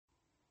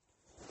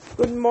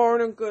Good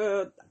morning,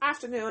 good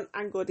afternoon,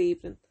 and good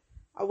evening.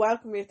 I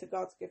welcome you to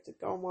God's Gifted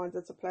Go Mind.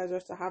 It's a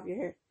pleasure to have you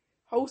here.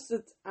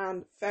 Hosted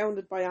and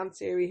founded by Aunt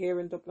Siri here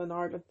in Dublin,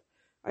 Ireland.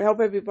 I hope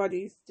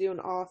everybody's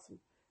doing awesome.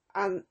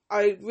 And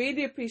I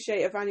really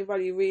appreciate if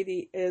anybody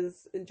really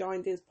is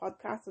enjoying this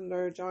podcast and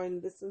they're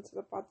enjoying listening to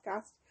the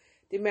podcast.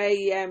 They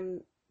may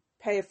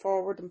pay it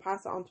forward and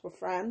pass it on to a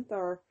friend,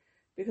 or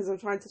because I'm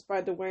trying to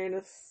spread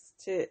awareness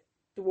to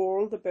the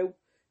world about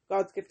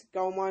God's Gifted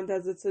Go Mind,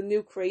 as it's a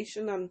new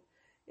creation and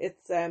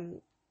it's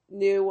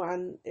new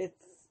and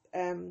it's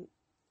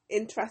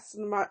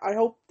interesting. I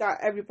hope that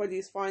everybody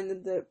is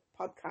finding the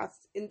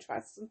podcast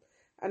interesting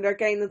and they're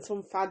gaining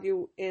some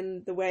value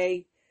in the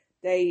way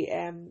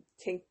they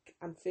think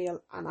and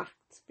feel and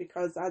act,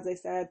 because as I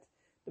said,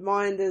 the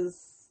mind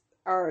is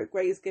our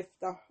greatest gift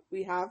that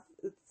we have.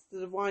 It's the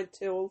divine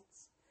tools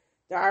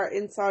that are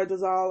inside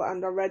us all,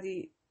 and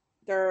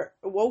they're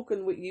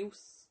awoken with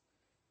use.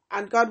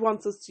 And God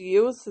wants us to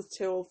use his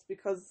tools,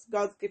 because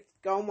God's gifted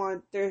Go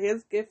Mind, they're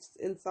his gifts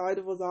inside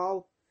of us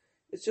all.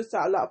 It's just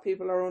that a lot of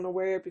people are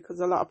unaware, because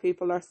a lot of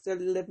people are still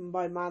living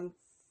by man's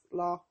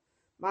law,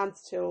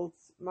 man's tools,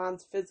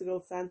 man's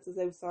physical senses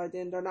outside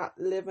in. They're not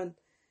living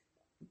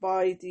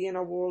by the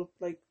inner world.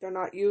 Like, they're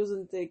not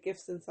using the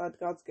gifts inside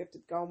God's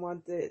gifted Go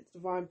Mind, the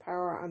divine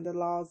power and the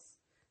laws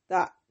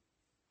that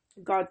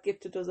God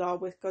gifted us all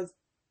with, because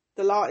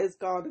the law is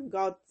God and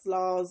God's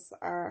laws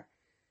are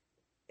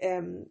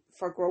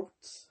for growth,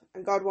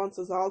 and God wants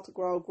us all to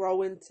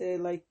grow into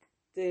like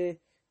the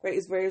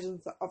greatest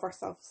versions of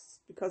ourselves,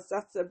 because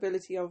that's the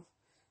ability of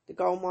the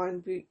Go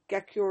Mind. We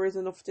get curious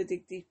enough to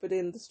dig deep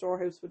within the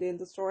storehouse within.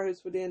 The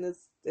storehouse within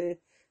is the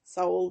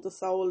soul. The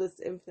soul is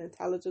the infinite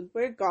intelligence,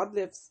 where God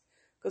lives,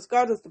 because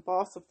God is the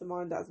boss of the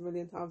mind. That is a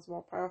million times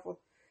more powerful,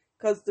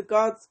 because the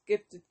God's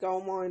gifted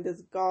Go Mind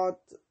is God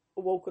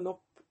woken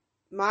up.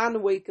 Man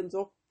awakens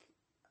up,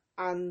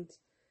 and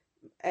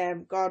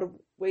God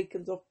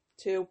awakens up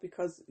too,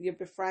 because you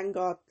befriend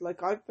God.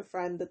 Like, I've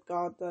befriended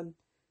God, and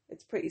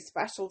it's pretty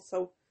special.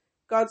 So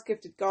God's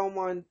gifted Go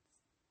Mind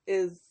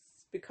is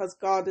because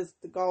God is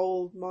the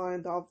gold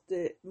mind of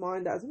the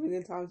mind that is a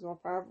million times more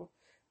powerful.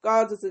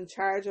 God is in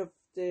charge of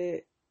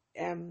the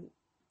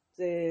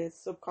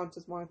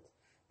subconscious mind.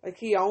 Like,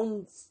 he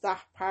owns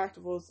that part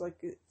of us. Like,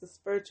 the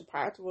spiritual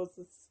part of us.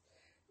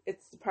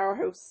 It's the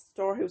powerhouse,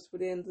 storehouse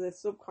within the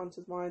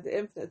subconscious mind, the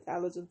infinite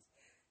intelligence.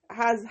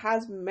 It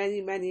has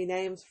many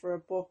names for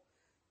it, but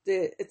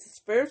it's a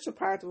spiritual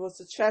part of us,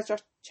 the treasure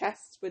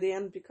chest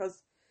within,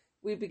 because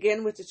we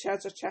begin with the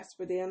treasure chest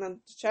within,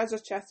 and the treasure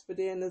chest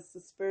within is the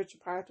spiritual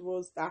part of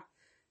us that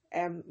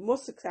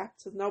must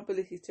accept, has no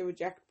ability to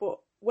reject. But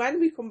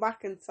when we come back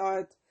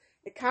inside,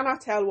 it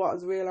cannot tell what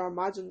is real or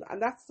imagined, and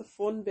that's the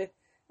fun bit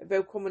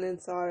about coming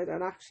inside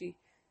and actually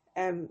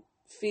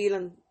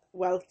feeling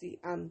wealthy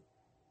and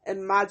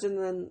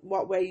imagining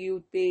what way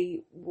you'd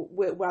be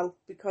with wealth,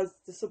 because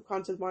the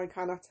subconscious mind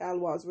cannot tell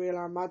what is real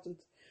or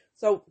imagined.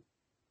 So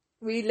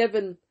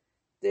reliving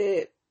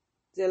the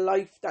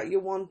life that you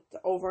want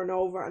over and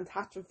over and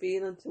attaching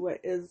feeling to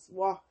it is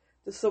what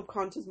the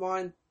subconscious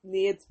mind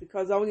needs,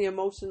 because only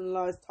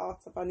emotionalized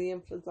thoughts have any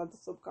influence on the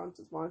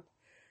subconscious mind,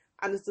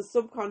 and it's the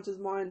subconscious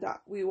mind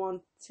that we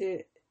want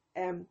to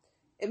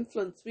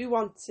influence. We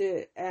want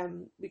to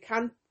we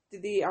can't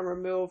delete and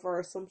remove our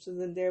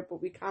assumptions in there, but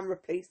we can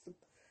replace them,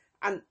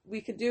 and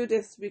we can do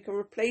this. We can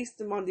replace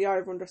them on the eye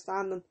of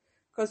understanding,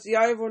 because the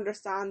eye of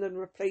understanding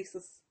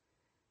replaces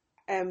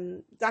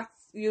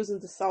that's using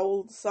the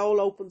soul. The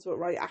soul opens with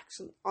right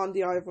action on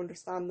the eye of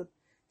understanding.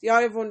 The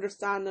eye of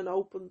understanding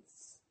opens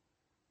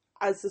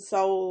as the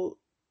soul,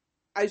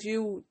 as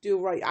you do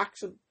right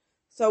action.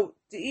 So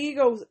the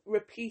ego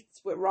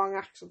repeats with wrong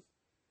action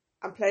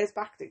and plays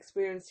back the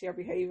experience to your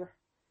behaviour.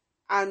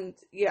 And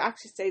you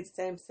actually stay the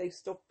same, stay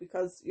stuck,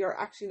 because you're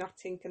actually not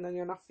thinking and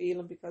you're not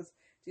feeling, because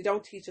they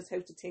don't teach us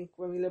how to think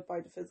when we live by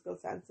the physical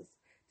senses.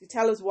 They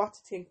tell us what to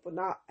think, but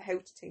not how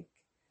to think.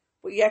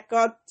 But yet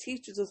God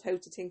teaches us how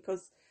to think,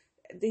 because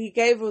he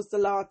gave us the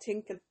law of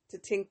thinking to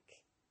think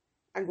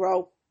and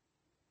grow.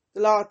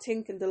 The law of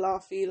thinking, the law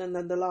of feeling,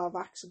 and the law of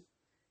action.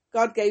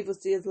 God gave us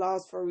these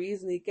laws for a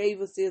reason. He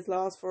gave us these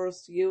laws for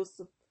us to use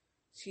them.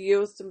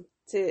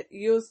 To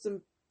use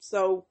them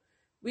so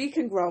we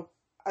can grow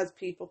as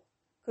people.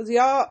 Because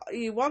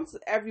he wants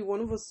every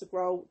one of us to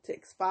grow, to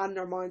expand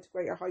our mind to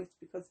greater heights,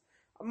 because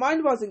our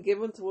mind wasn't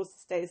given to us to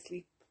stay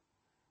asleep.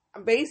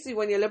 And basically,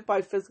 when you live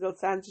by physical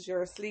senses,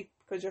 you're asleep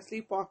because you're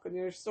sleepwalking,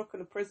 you're stuck in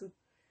a prison.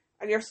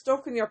 And you're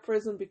stuck in your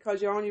prison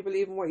because you're only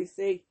believing what you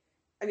see.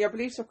 And your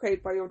beliefs are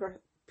created by other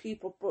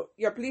people, but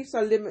your beliefs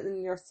are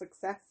limiting your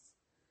success.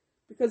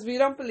 Because if you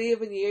don't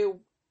believe in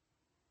you,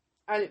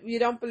 and if you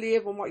don't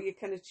believe in what you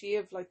can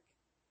achieve, like,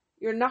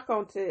 you're not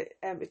going to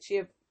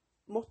achieve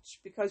much,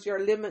 because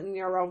you're limiting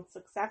your own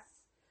success.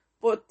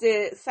 But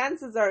the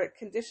senses are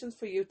conditions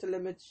for you to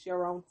limit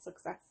your own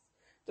success.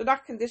 They're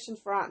not conditions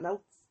for anything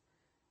else.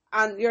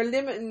 And you're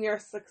limiting your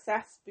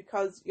success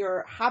because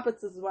your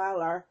habits as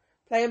well are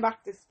playing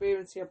back the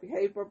experience to your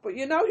behaviour. But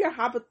you know your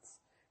habits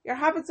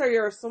are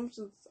your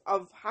assumptions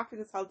of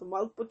happiness, health and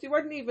wealth, but you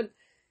weren't even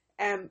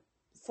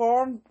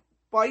formed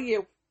by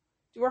you.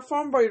 You were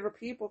formed by other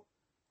people,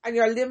 and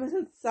your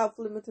limited,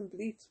 self-limiting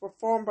beliefs were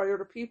formed by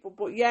other people.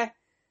 But yeah,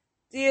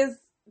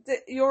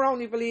 you're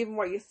only believing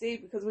what you see,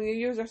 because when you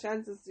use your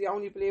senses, you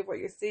only believe what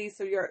you see.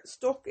 So you're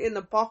stuck in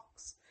a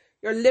box.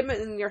 You're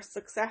limiting your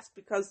success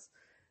because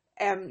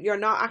you're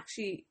not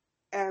actually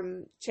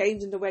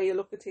changing the way you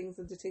look at things,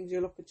 and the things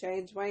you look at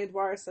change. Wayne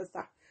Dwyer says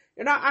that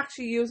you're not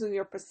actually using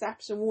your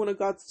perception, one of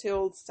God's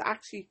tools, to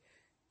actually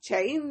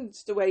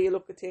change the way you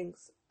look at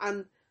things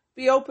and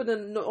be open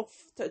enough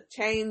to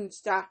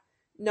change that.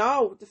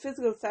 No, the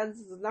physical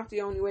senses is not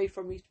the only way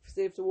for me to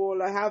perceive the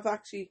world. I have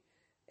actually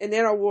an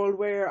inner world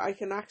where I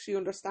can actually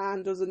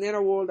understand. There's an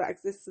inner world that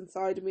exists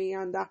inside of me,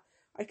 and that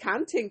I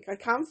can think, I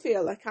can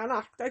feel, I can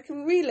act, I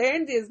can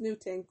relearn these new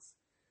things.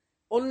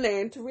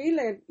 Unlearn to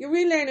relearn. You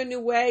relearn a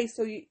new way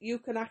so you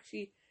can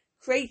actually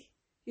create,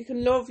 you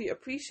can love, you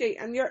appreciate,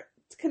 and you're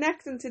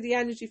connecting to the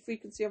energy,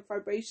 frequency and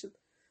vibration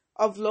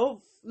of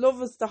love.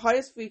 Love is the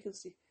highest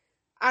frequency.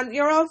 And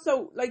you're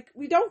also, like,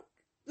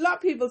 a lot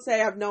of people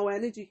say I have no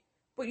energy.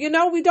 But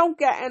we don't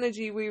get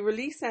energy, we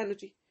release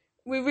energy.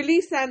 We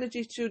release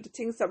energy through the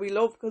things that we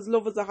love, because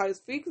love is the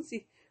highest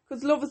frequency.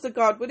 Because love is the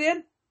God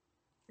within.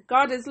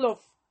 God is love.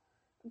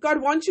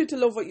 God wants you to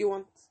love what you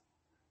want.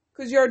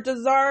 Because your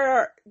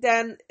desire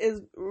then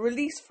is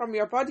released from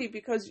your body,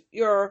 because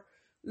you're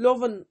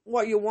loving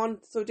what you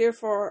want. So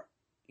therefore,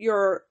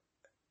 you're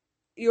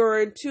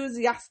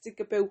enthusiastic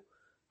about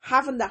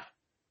having that.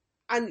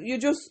 And you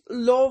just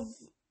love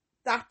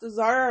that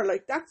desire.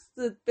 Like, that's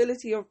the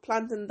ability of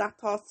planting that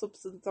thought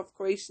substance of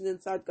creation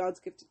inside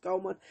God's gifted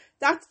Goman.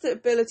 That's the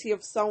ability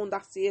of sowing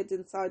that seed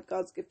inside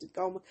God's gifted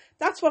Goman.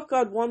 That's what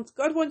God wants.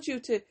 God wants you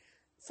to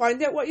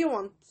find out what you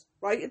want,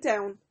 write it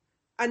down,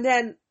 and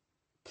then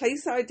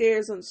place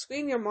ideas on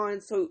screen your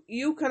mind so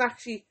you can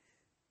actually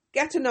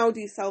get to know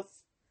yourself.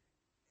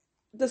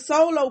 The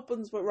soul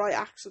opens with right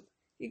action.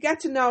 You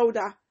get to know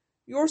that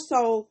your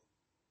soul,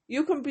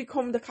 you can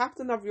become the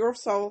captain of your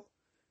soul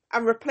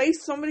and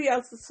replace somebody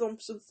else's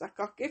assumptions that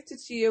got gifted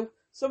to you,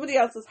 somebody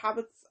else's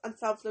habits and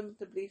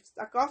self-limited beliefs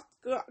that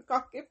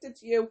got gifted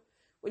to you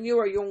when you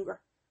were younger.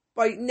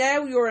 By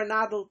now you're an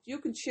adult, you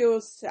can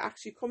choose to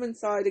actually come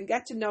inside and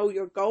get to know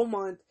your goal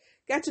mind,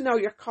 get to know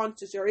your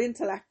conscious, your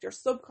intellect, your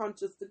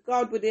subconscious, the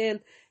God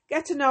within.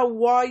 Get to know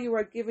why you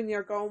are given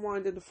your goal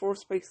mind in the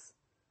first place.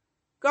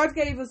 God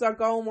gave us our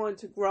goal mind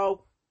to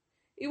grow.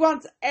 He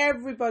wants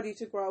everybody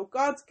to grow.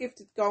 God's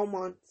gifted goal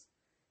mind.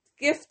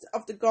 The gift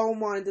of the goal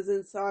mind is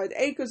inside.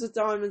 Acres of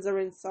diamonds are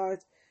inside.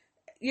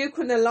 You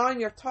can align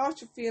your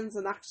thoughts, your feelings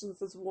and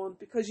actions as one,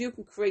 because you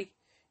can create.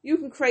 You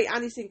can create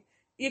anything.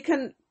 You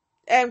can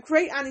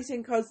create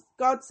anything, because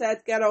God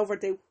said get over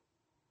doubt.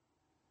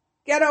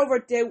 Get over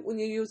doubt when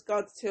you use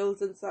God's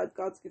tools inside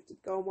God's gifted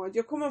goal mind.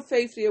 You're coming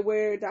faithfully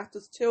aware that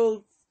there's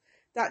tools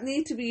that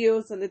need to be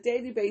used on a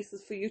daily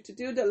basis for you to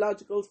do the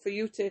logical, for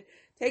you to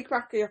take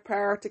back your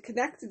power, to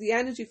connect to the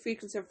energy,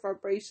 frequency and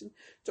vibration,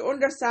 to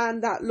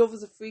understand that love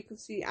is a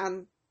frequency,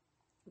 and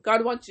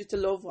God wants you to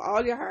love with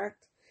all your heart.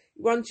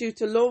 He wants you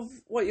to love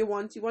what you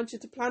want. He wants you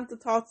to plant the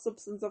thought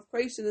substance of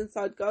creation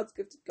inside God's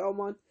gifted goal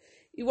mind.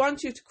 He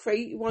wants you to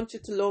create. He wants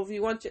you to love. He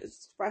wants you to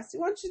express. He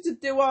wants you to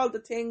do all the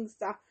things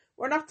that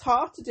we're not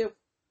taught to do.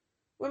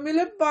 When we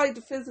live by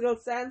the physical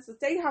senses,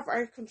 they have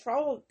our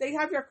control. They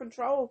have your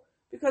control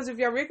because of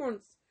your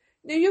ignorance.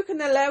 Now you can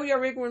allow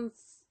your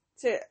ignorance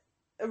to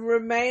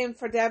remain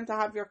for them to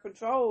have your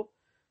control.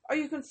 Or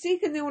you can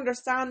seek a new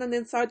understanding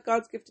inside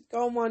God's gifted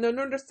goal mind and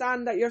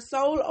understand that your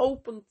soul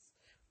opens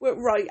with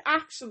right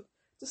action.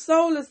 The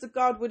soul is the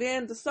God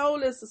within. The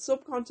soul is the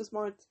subconscious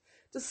mind.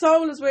 The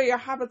soul is where your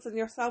habits and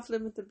your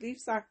self-limited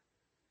beliefs are.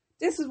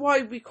 This is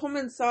why we come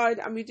inside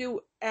and we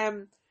do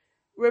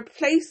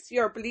replace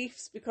your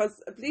beliefs,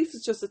 because a belief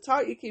is just a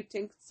thought you keep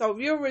thinking. So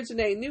if you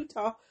originate a new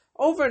thought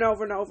over and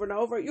over and over and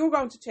over, you're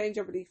going to change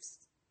your beliefs.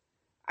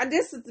 And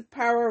this is the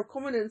power of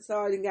coming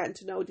inside and getting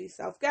to know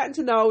yourself. Getting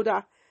to know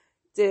that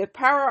the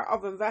power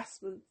of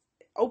investment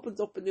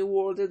opens up a new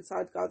world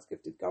inside God's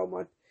gifted goal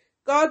mind.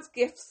 God's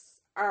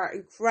gifts are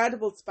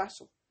incredible,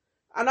 special.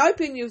 And I've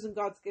been using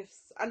God's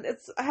gifts, and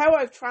it's how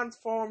I've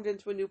transformed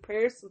into a new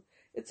person.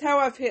 It's how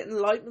I've hit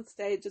enlightenment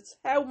stage. It's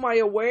how my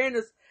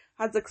awareness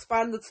has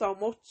expanded so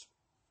much.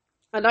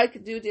 And I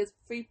can do this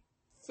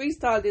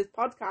freestyle these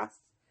podcasts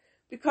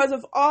because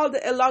of all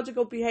the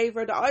illogical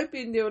behaviour that I've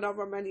been doing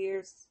over many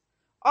years.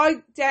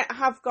 I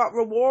have got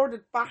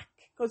rewarded back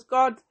because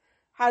God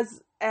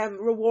has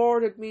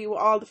rewarded me with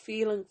all the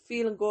feeling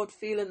good,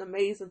 feeling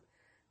amazing.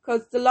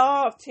 Because the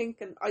law of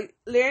thinking, I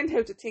learned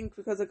how to think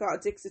because I got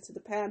addicted to the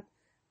pen.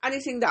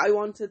 Anything that I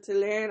wanted to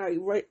learn, I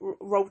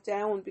wrote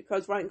down,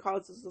 because writing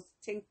causes us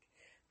to think.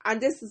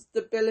 And this is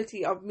the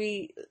ability of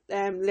me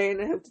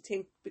learning how to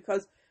think,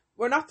 because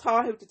we're not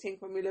taught how to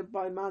think when we live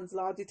by man's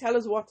law. They tell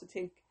us what to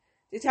think.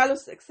 They tell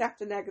us to accept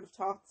the negative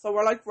thoughts. So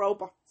we're like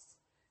robots.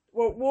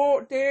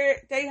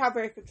 They have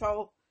our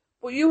control.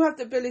 But you have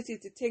the ability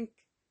to think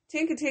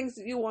of things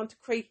that you want to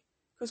create,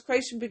 because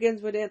creation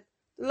begins within.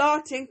 The law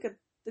of thinking,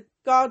 the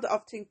God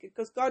of thinking,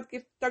 because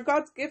they're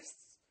God's gifts.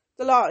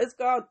 The law is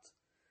God.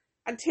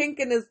 And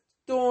thinking is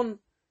done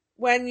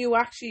when you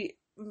actually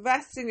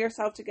invest in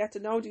yourself to get to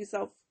know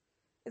yourself.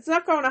 It's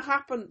not going to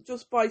happen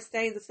just by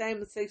staying the same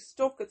and stay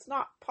stuck. It's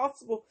not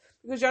possible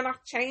because you're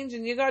not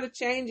changing. You got to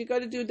change. You got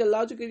to do the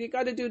logical. You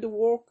got to do the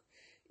work.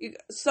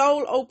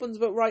 Soul opens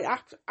with right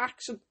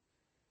action.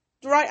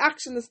 The right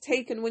action is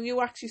taken when you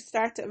actually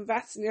start to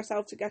invest in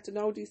yourself to get to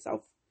know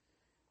yourself.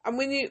 And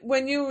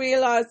when you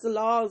realise the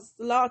law of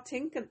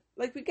thinking,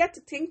 like we get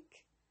to think.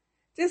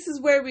 This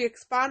is where we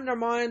expand our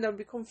mind and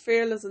become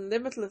fearless and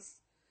limitless.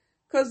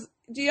 Because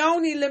the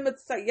only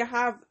limits that you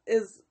have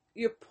is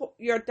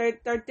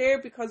they're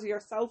there because of your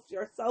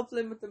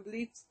self-limiting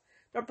beliefs.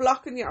 They're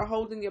blocking you or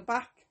holding you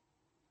back.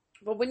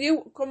 But when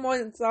you come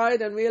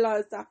inside and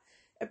realise that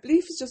a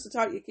belief is just a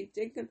thought you keep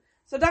thinking.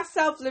 So that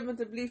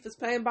self-limiting belief is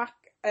playing back,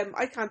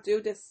 I can't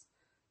do this.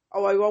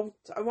 Oh, I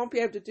won't be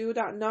able to do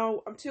that.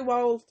 No, I'm too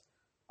old.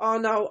 Oh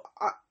no,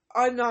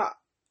 I'm not.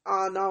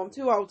 Oh no, I'm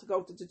too old to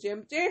go to the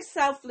gym. They're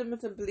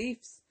self-limiting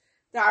beliefs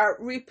that are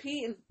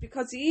repeating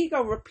because the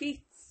ego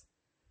repeats.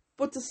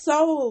 But the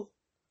soul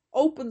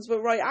opens with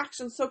right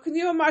action. So can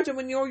you imagine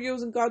when you're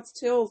using God's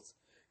tools,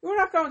 you're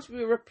not going to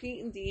be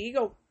repeating the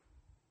ego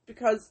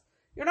because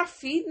you're not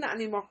feeding it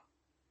anymore.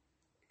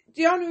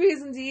 The only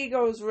reason the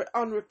ego is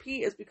on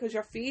repeat is because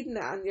you're feeding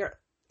it and you're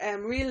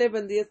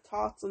reliving these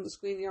thoughts on the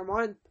screen of your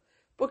mind.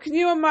 But can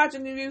you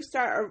imagine if you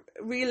start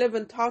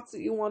reliving thoughts that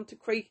you want to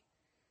create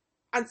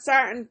and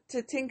starting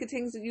to think of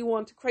things that you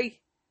want to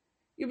create?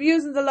 You'll be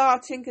using the law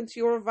of thinking to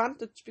your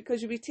advantage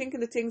because you'll be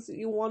thinking the things that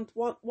you want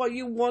what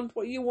you want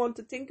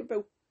to think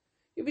about.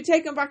 You'll be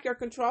taking back your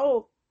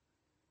control.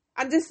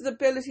 And this is the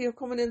ability of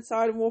coming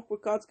inside and work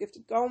with God's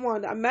gifted gold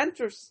mind and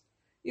mentors.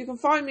 You can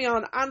find me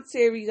on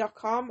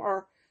ansiri.com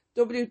or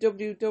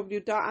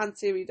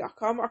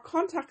www.ansiri.com or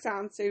contact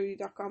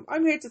ansiri.com.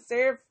 I'm here to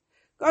serve.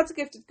 God's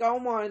gifted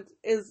gold mind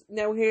is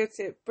now here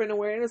to bring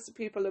awareness to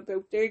people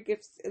about their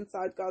gifts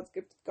inside God's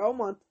gifted gold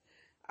mind.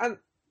 And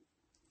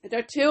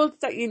there are tools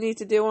that you need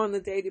to do on a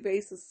daily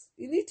basis.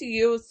 You need to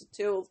use the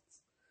tools.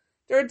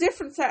 There are a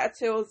different set of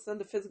tools than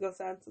the physical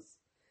senses.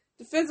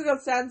 The physical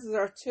senses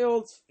are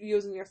tools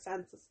using your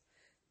senses.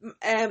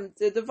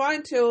 The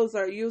divine tools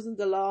are using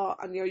the law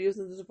and you're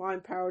using the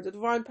divine power. The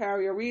divine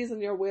power, your reason,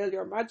 your will,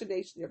 your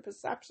imagination, your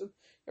perception,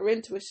 your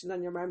intuition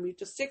and your memory.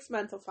 Just 6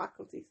 mental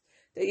faculties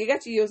that you get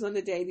to use on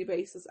a daily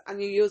basis.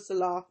 And you use the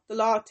law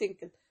of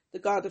thinking, the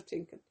God of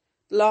thinking,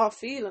 the law of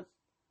feeling.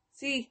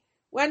 See,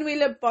 when we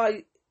live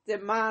by the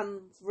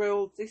man's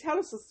rules, they tell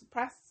us to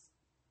suppress.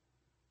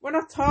 We're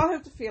not taught how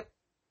to feel.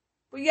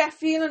 But yeah,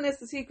 feeling is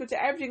the secret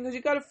to everything because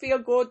you got to feel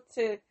good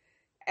to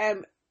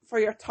for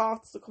your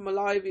thoughts to come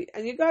alive,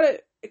 and you got to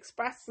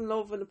express and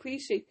love and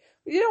appreciate.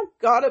 But you don't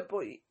got it,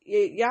 but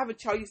you have a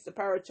choice. The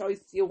power of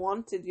choice. You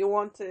want it.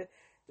 The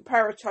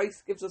power of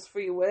choice gives us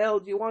free will.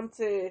 Do you want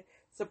to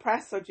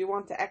suppress or do you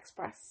want to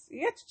express? You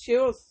get to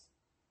choose,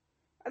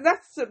 and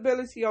that's the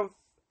ability of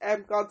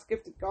God's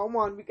gifted gold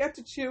mind. We get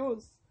to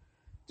choose.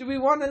 Do we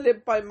want to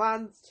live by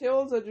man's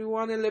tools or do we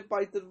want to live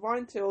by the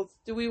divine tools?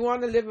 Do we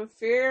want to live in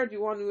fear or do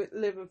we want to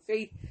live in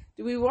faith?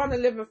 Do we want to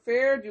live in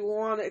fear or do we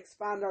want to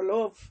expand our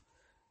love?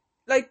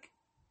 Like,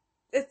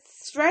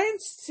 it's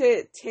strange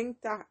to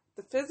think that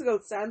the physical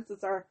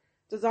senses are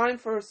designed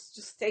for us to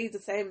just stay the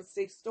same and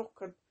stay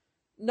stuck and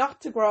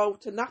not to grow,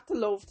 not to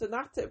love,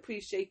 not to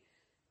appreciate.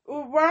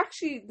 We're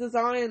actually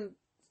designed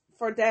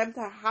for them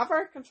to have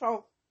our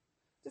control.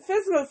 The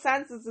physical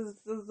senses is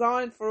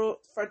designed for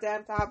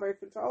them to have our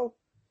control.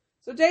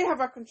 So they have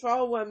our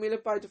control when we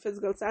live by the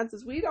physical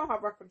senses. We don't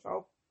have our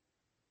control.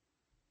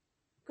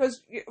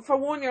 Because for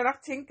one, you're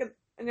not thinking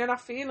and you're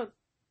not feeling.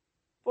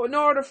 But in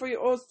order for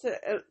us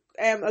to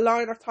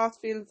align our thoughts,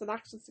 feelings and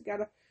actions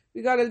together,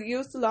 we got to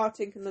use the law of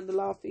thinking and the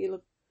law of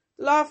feeling.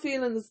 The law of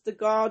feeling is the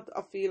God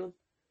of feeling.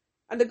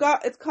 And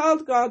it's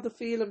called God the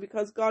feeling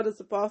because God is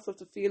the boss of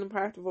the feeling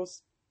part of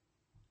us.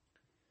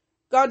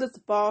 God is the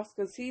boss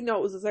because he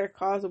notices our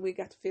cause and we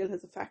get to feel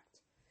his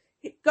effect.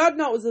 God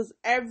notices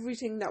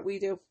everything that we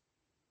do.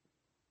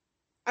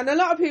 And a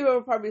lot of people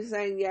are probably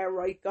saying, yeah,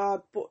 right,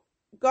 God. But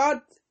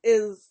God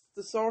is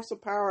the source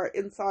of power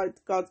inside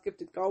God's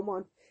gifted gold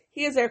mind.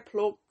 He is our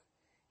plug.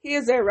 He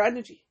is our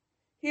energy.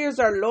 He is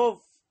our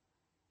love.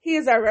 He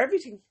is our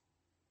everything.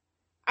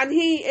 And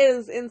he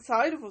is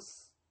inside of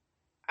us.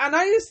 And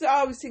I used to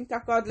always think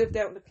that God lived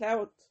out in the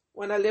cloud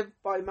when I lived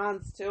by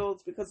man's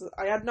tools because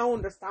I had no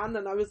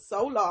understanding. I was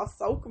so lost,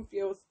 so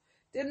confused.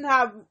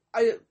 I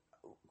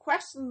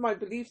questioned my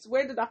beliefs.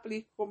 Where did that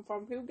belief come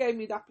from? Who gave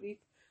me that belief?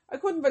 I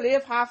couldn't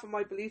believe half of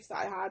my beliefs that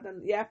I had.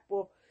 And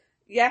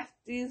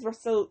these were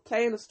still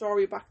playing a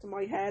story back to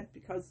my head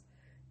because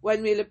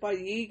when we live by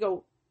the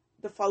ego,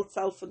 the false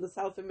self and the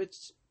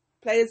self-image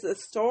plays a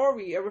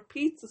story. It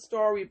repeats a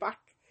story back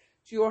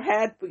to your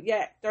head. But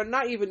they're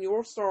not even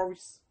your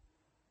stories.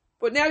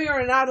 But now you're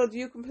an adult,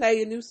 you can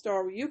play a new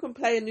story. You can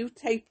play a new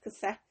tape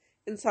cassette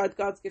inside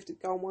God's gifted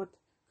gold mind.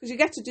 Because you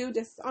get to do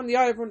this on the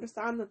eye of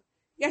understanding.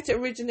 You get to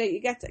originate, you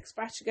get to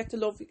express, you get to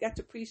love, you get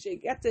to appreciate,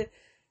 you get to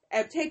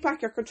take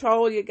back your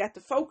control. You get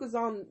to focus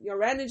on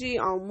your energy,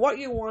 on what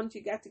you want.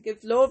 You get to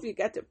give love. You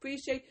get to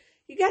appreciate.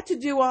 You get to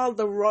do all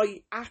the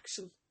right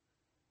action.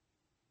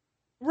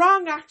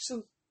 Wrong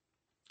action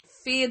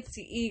feeds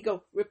the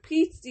ego,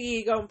 repeats the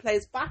ego, and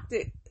plays back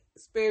the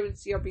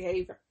experience to your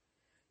behaviour.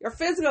 Your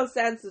physical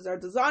senses are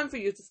designed for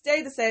you to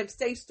stay the same,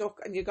 stay stuck,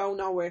 and you go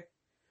nowhere.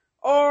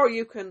 Or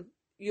you can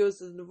use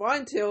the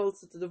divine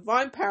tools, the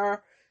divine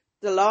power,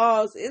 the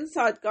laws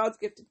inside God's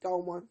gifted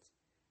goal mind.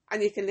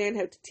 And you can learn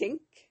how to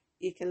think,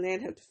 you can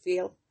learn how to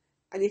feel,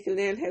 and you can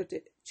learn how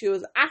to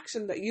choose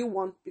action that you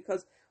want,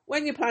 because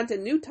when you plant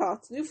in new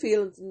thoughts, new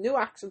feelings, and new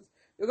actions,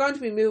 you're going to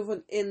be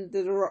moving in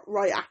the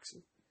right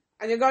action.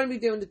 And you're going to be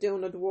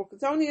doing of the work.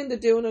 It's only in the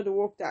doing of the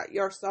work that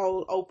your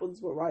soul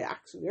opens with right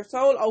action. Your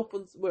soul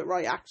opens with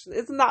right action.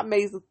 Isn't that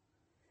amazing?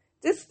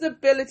 This is the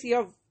ability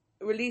of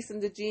releasing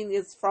the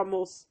genius from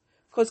us.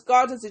 Because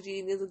God is a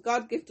genius, and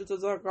God gifted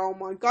us our goal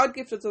mind. God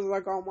gifted us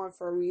our goal mind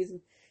for a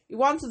reason. He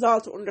wants us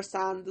all to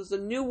understand there's a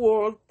new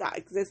world that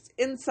exists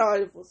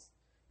inside of us.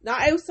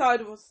 Not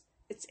outside of us,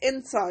 it's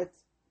inside.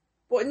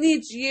 But it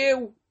needs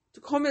you to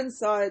come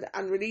inside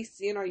and release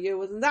the inner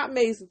you. Isn't that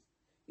amazing?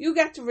 You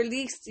get to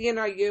release the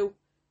inner you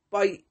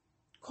by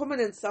coming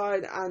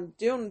inside and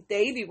doing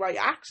daily right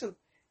action,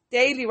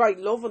 daily right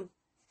loving,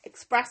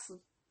 expressing,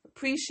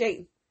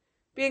 appreciating,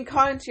 being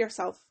kind to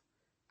yourself.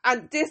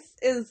 And this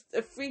is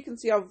a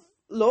frequency of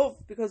love,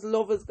 because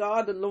love is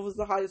God and love is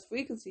the highest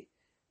frequency.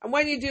 And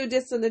when you do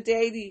this on a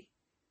daily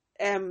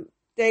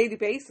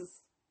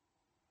basis,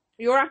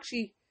 you're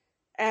actually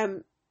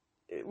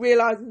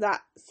realizing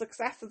that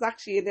success is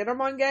actually an inner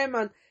mind game,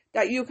 and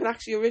that you can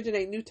actually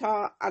originate new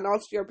thought and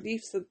alter your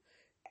beliefs,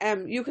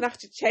 and you can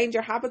actually change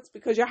your habits,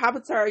 because your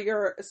habits are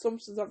your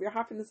assumptions of your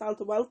happiness, health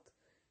and wealth.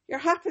 Your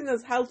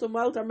happiness, health and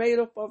wealth are made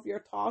up of your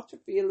thoughts,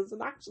 your feelings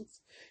and actions.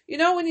 You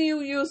know, when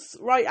you use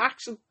right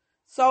action,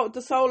 so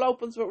the soul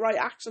opens with right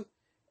action.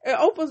 It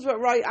opens with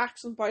right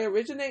action by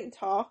originating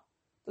thought,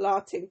 the law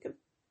of thinking,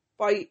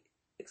 by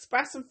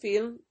expressing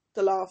feeling,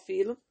 the law of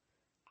feeling,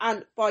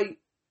 and by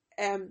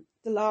the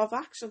law of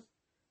action.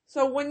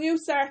 So when you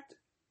start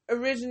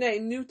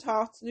originating new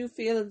thoughts, new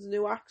feelings,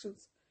 new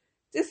actions,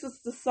 this is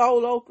the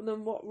soul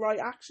opening with right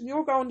action.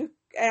 You're going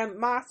to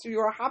master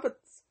your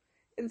habits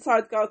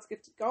inside God's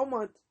gifted goal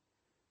mind.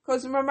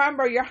 Because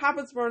remember, your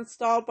habits were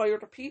installed by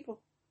other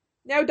people.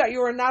 Now that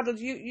you're an adult,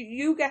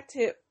 you get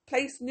to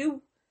place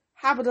new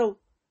habitual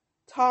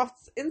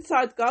thoughts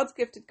inside God's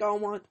gifted goal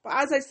mind. But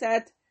as I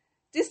said,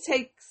 this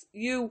takes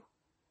you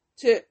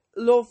to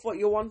love what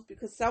you want,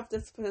 because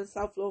self-discipline and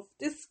self-love.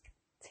 This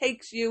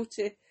takes you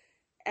to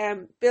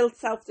build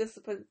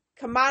self-discipline,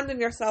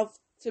 commanding yourself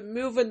to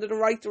move into the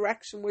right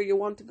direction where you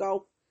want to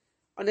go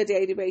on a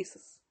daily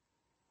basis.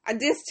 And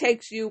this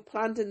takes you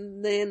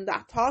planting in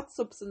that thought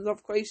substance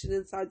of creation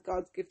inside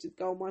God's gifted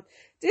goal mind.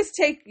 This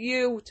takes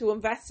you to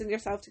invest in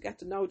yourself, to get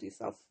to know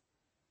yourself.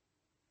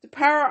 The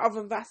power of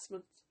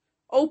investment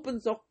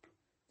opens up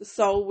the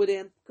soul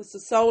within, because the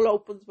soul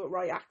opens with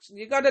right action.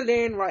 You got to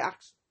learn right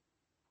action.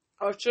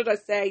 Or should I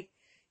say,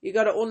 you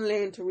got to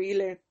unlearn to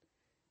relearn.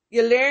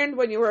 You learned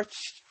when you were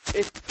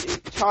a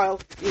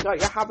child. You got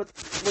your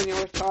habits when you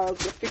were a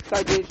child. Your fixed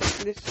ideas, your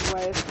conditioned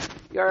ways,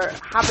 your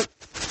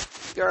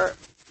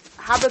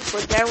habits were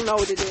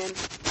downloaded in,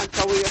 and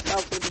so were your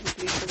self-image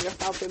beliefs and your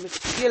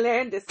self-image. You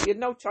learned this. You had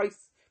no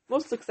choice.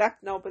 Must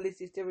accept, no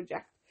ability to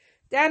reject.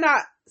 Then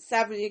at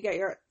 7, you get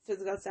your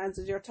physical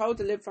senses. You're told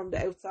to live from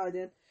the outside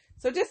in.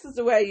 So this is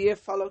the way you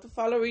follow. To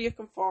follow or you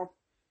conform.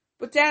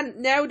 But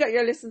then, now that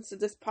you're listening to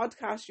this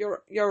podcast,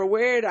 you're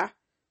aware that,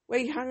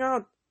 wait, hang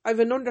on. I have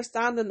an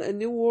understanding, a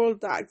new world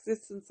that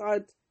exists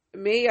inside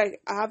me. I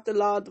have the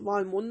law of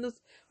divine oneness.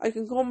 I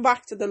can come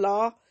back to the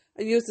law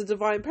and use the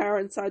divine power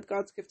inside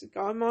God's gifted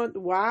God mind.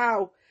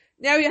 Wow.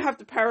 Now you have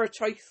the power of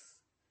choice.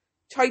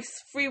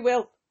 Choice, free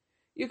will.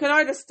 You can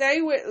either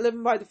stay with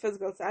living by the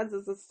physical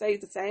senses and stay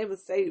the same and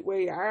stay where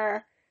you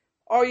are,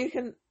 or you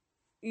can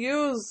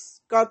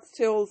use God's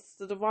tools,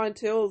 the divine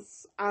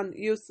tools, and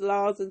use the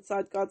laws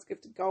inside God's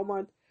gifted God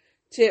mind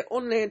to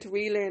unlearn, to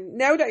relearn.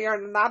 Now that you're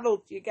an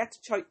adult, you get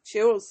to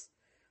choose.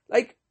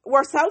 Like,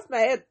 we're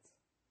self-made.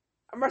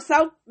 And we're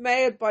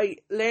self-made by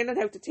learning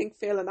how to think,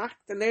 feel and act,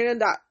 and learning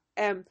that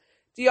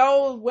the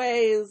old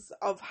ways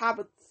of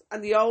habits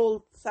and the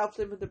old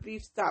self-limited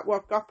beliefs that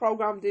got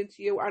programmed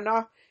into you are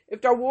not,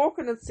 if they're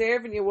working and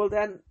serving you, well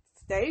then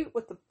stay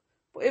with them.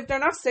 But if they're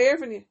not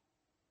serving you,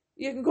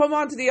 you can come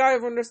onto the eye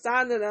of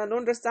understanding and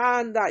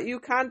understand that you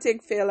can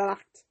think, feel and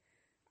act.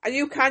 And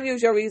you can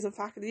use your reason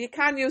faculty. You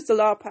can use the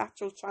law of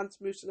perpetual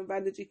transmutation of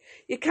energy.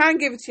 You can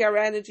give it to your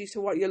energy, to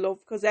what you love,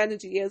 because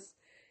energy is.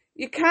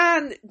 You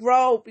can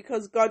grow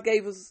because God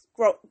gave us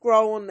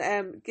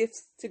growing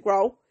gifts to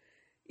grow.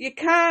 You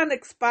can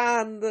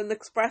expand and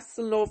express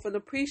and love and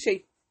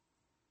appreciate,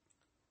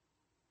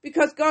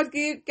 because God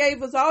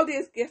gave us all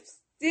these gifts.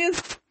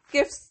 These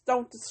gifts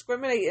don't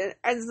discriminate.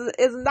 And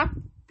isn't that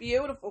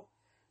beautiful?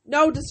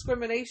 No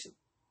discrimination.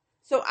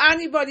 So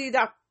anybody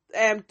that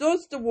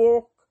does the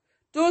work,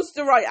 does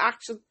the right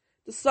action,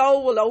 the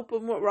soul will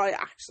open with right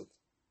action.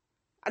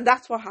 And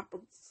that's what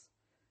happens.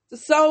 The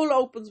soul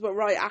opens with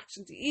right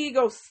action. The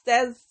ego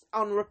stays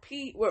on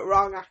repeat with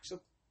wrong action.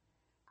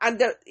 And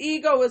the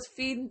ego is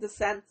feeding the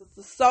senses.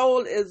 The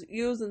soul is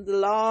using the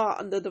law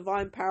and the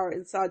divine power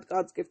inside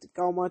God's gifted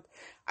gold mine.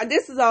 And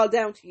this is all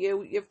down to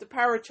you. You have the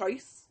power of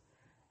choice.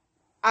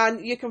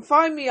 And you can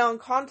find me on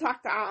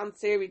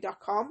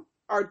contact@ansiri.com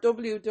or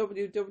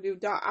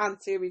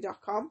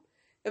www.ansiri.com.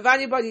 If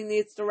anybody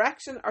needs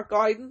direction or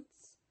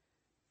guidance,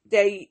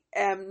 they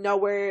know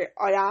where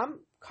I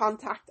am.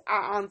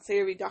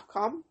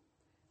 Contact@ansiri.com.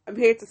 I'm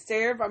here to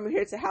serve. I'm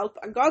here to help.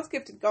 And God's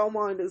gifted gold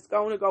mine is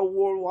going to go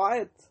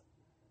worldwide.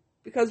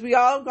 Because we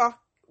all got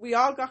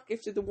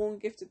gifted the one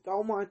gifted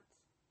gold mine.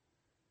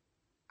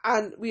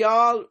 And we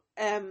all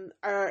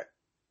are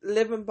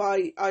living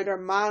by either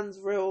man's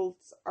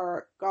rules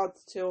or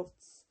God's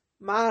tools.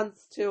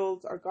 Man's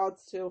tools or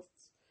God's tools.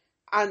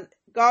 And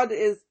God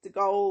is the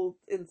gold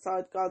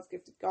inside God's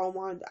gifted gold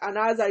mine. And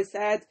as I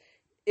said,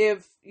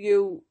 if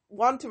you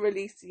want to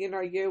release the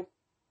inner you,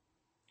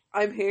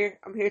 I'm here.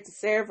 I'm here to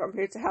serve. I'm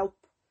here to help.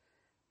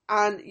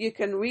 And you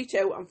can reach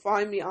out and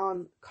find me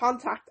on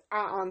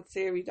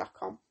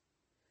contact@ansiri.com.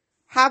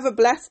 Have a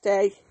blessed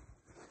day.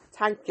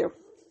 Thank you.